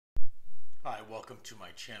Hi, welcome to my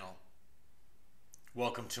channel.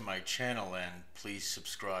 Welcome to my channel, and please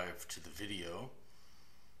subscribe to the video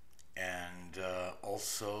and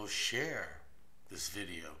also share this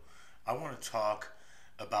video. I want to talk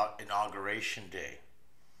about Inauguration Day.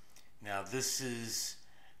 Now, this is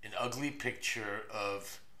an ugly picture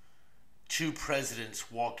of two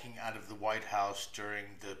presidents walking out of the White House during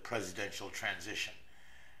the presidential transition.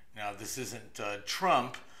 Now, this isn't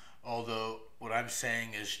Trump, although what I'm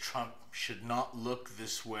saying is Trump should not look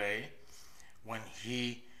this way when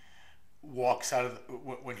he walks out of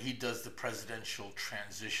when he does the presidential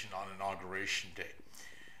transition on Inauguration Day.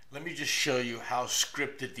 Let me just show you how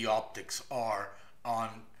scripted the optics are on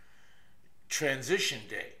Transition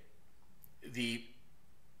Day. The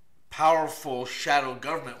powerful shadow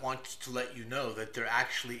government wants to let you know that there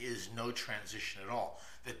actually is no transition at all,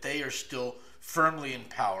 that they are still firmly in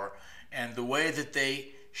power, and the way that they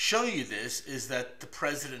show you this is that the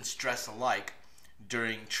presidents dress alike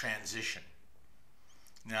during transition.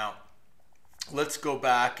 Now, let's go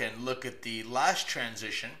back and look at the last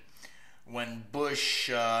transition when Bush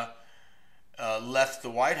left the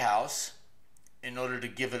White House in order to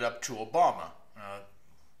give it up to Obama.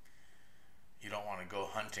 You don't want to go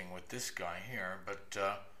hunting with this guy here, but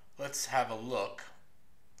let's have a look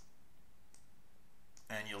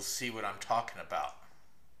and you'll see what I'm talking about.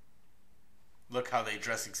 Look how they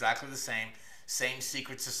dress exactly the same. Same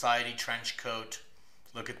secret society trench coat.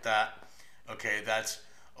 Look at that. Okay, that's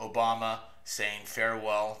Obama saying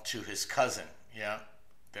farewell to his cousin. Yeah,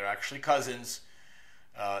 they're actually cousins,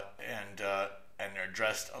 and they're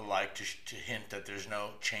dressed alike to hint that there's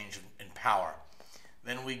no change in power.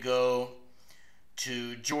 Then we go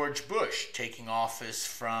to George Bush taking office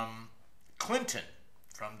from Clinton,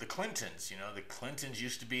 from the Clintons. You know, the Clintons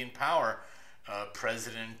used to be in power.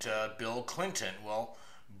 President Bill Clinton. Well,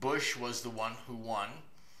 Bush was the one who won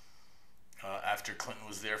after Clinton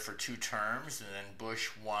was there for 2 terms, and then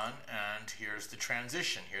Bush won, and here's the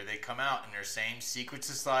transition. Here they come out in their same secret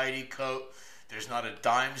society coat. There's not a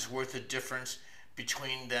dime's worth of difference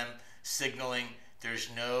between them, signaling there's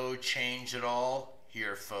no change at all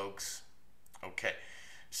here, folks. Okay,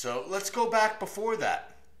 so let's go back before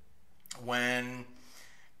that. When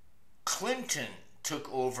Clinton took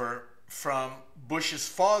over from Bush's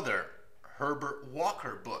father, Herbert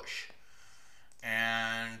Walker Bush.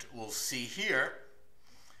 And we'll see here,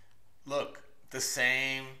 look, the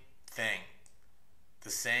same thing. The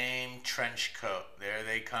same trench coat. There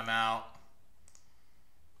they come out.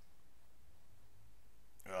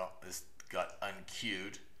 Well, this got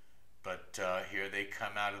uncued, but here they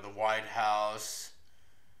come out of the White House.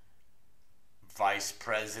 Vice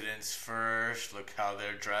presidents first. Look how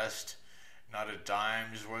they're dressed. Not a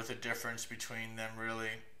dime's worth of difference between them, really.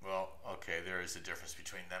 Well, okay, there is a difference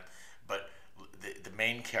between them. But the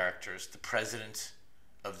main characters, the President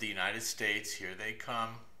of the United States, here they come.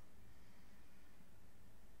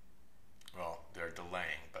 Well, they're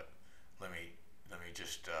delaying, but let me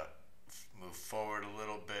just move forward a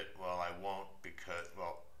little bit. Well, I won't because,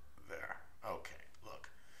 well, there. Okay, look.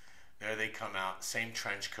 There they come out, same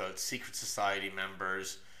trench coat, secret society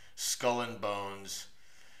members, skull and bones,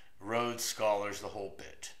 Rhodes Scholars, the whole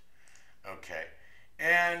bit. Okay,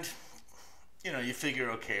 and you know, you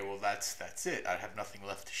figure, okay, well, that's it. I have nothing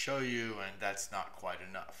left to show you, and that's not quite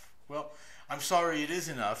enough. Well, I'm sorry, it is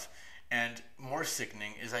enough, and more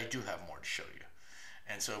sickening is I do have more to show you.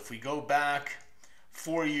 And so if we go back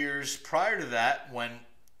 4 years prior to that,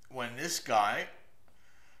 when this guy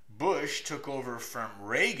Bush took over from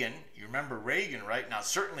Reagan, you remember Reagan, right? Now,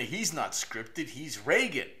 certainly he's not scripted. He's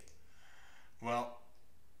Reagan. Well,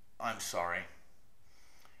 I'm sorry.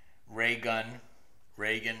 Reagan.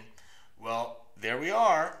 Well, there we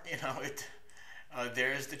are. You know,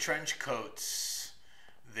 there's the trench coats.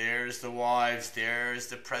 There's the wives. There's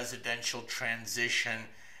the presidential transition.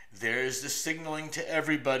 There's the signaling to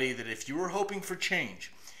everybody that if you were hoping for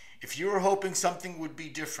change, if you were hoping something would be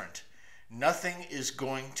different, nothing is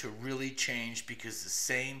going to really change because the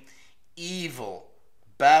same evil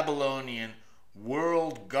Babylonian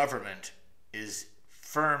world government is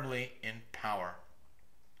firmly in power.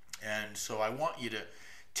 And so I want you to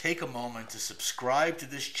take a moment to subscribe to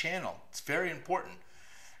this channel. It's very important.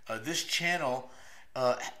 This channel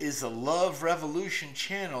is a love revolution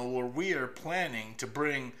channel where we are planning to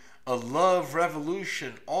bring a love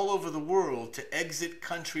revolution all over the world to exit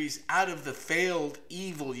countries out of the failed,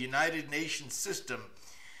 evil United Nations system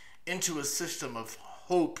into a system of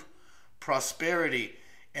hope, prosperity,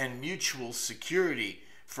 and mutual security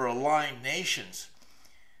for aligned nations.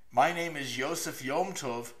 My name is Yosef Yom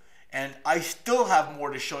Tov, and I still have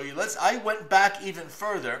more to show you. I went back even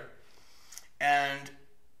further, and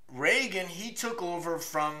Reagan Reagan, he took over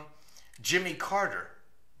from Jimmy Carter.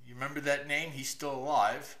 You remember that name? He's still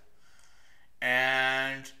alive.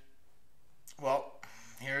 And, well,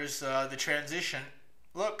 here's the transition.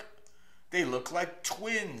 Look, they look like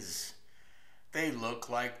twins. They look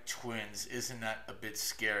like twins. Isn't that a bit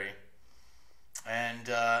scary? And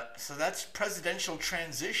so that's presidential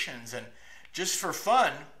transitions. And just for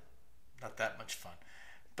fun, not that much fun,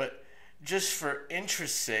 but just for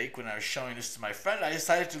interest's sake, when I was showing this to my friend, I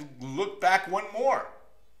decided to look back one more.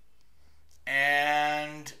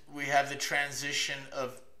 And we have the transition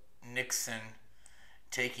of Nixon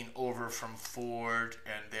taking over from Ford,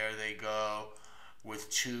 and there they go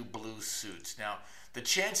with 2 blue suits. Now, the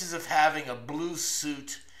chances of having a blue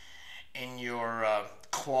suit in your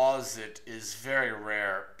closet is very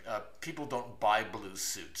rare. People don't buy blue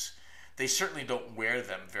suits. They certainly don't wear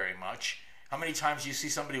them very much. How many times do you see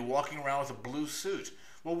somebody walking around with a blue suit?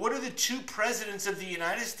 Well, what are the 2 presidents of the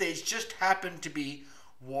United States just happen to be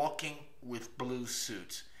walking with blue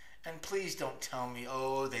suits? And please don't tell me,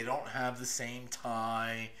 oh, they don't have the same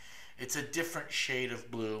tie. It's a different shade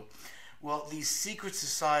of blue. Well, these secret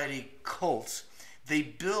society cults, they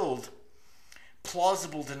build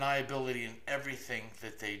plausible deniability in everything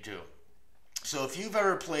that they do. So if you've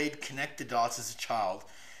ever played Connect the Dots as a child,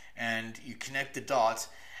 and you connect the dots,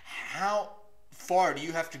 how far do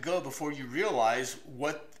you have to go before you realize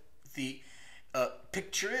what the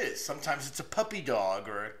picture is? Sometimes it's a puppy dog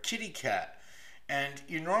or a kitty cat. And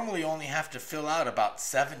you normally only have to fill out about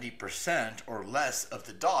 70% or less of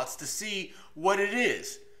the dots to see what it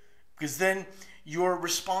is, because then you're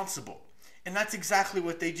responsible. And that's exactly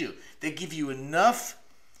what they do. They give you enough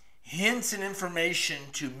hints and information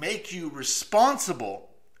to make you responsible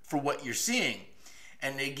for what you're seeing,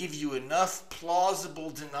 and they give you enough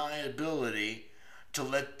plausible deniability to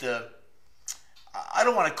let the, I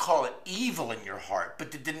don't want to call it evil in your heart,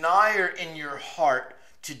 but the denier in your heart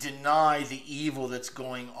to deny the evil that's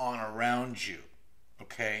going on around you.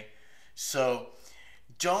 Okay? So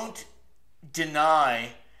don't deny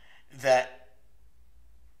that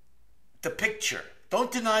the picture.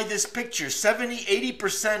 Don't deny this picture.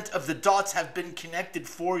 70-80% of the dots have been connected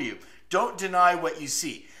for you. Don't deny what you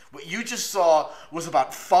see. What you just saw was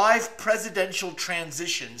about 5 presidential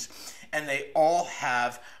transitions, and they all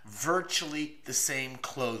have virtually the same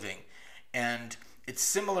clothing. And it's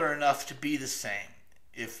similar enough to be the same.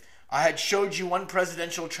 If I had showed you one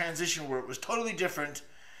presidential transition where it was totally different,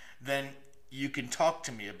 then you can talk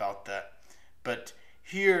to me about that. But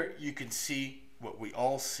here you can see what we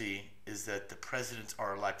all see is that the presidents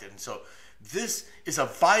are elected. And so this is a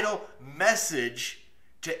vital message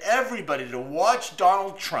to everybody to watch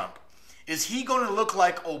Donald Trump. Is he going to look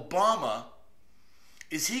like Obama?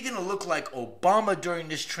 Is he going to look like Obama during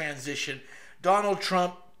this transition? Donald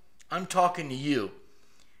Trump, I'm talking to you.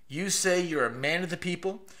 You say you're a man of the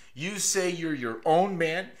people. You say you're your own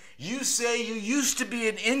man. You say you used to be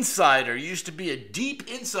an insider. You used to be a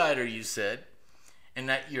deep insider, you said, and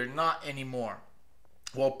that you're not anymore.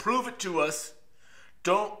 Well, prove it to us.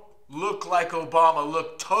 Don't look like Obama.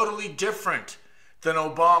 Look totally different than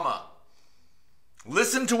Obama.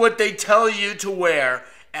 Listen to what they tell you to wear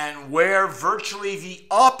and wear virtually the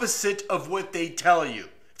opposite of what they tell you.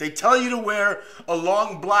 If they tell you to wear a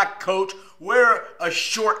long black coat, wear a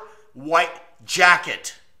short white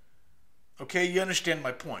jacket. Okay, you understand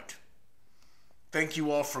my point. Thank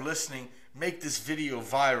you all for listening. Make this video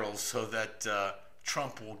viral so that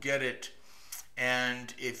Trump will get it.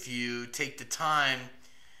 And if you take the time,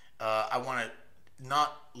 I want to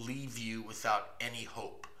not leave you without any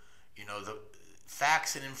hope. You know, the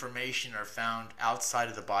facts and information are found outside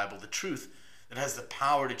of the Bible. The truth that has the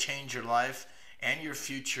power to change your life and your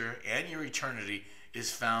future and your eternity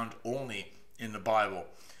is found only in the Bible.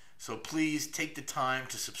 So please take the time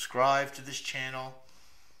to subscribe to this channel,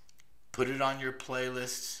 put it on your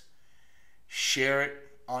playlists, share it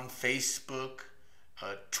on Facebook,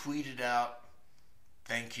 tweet it out.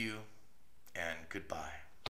 Thank you and goodbye.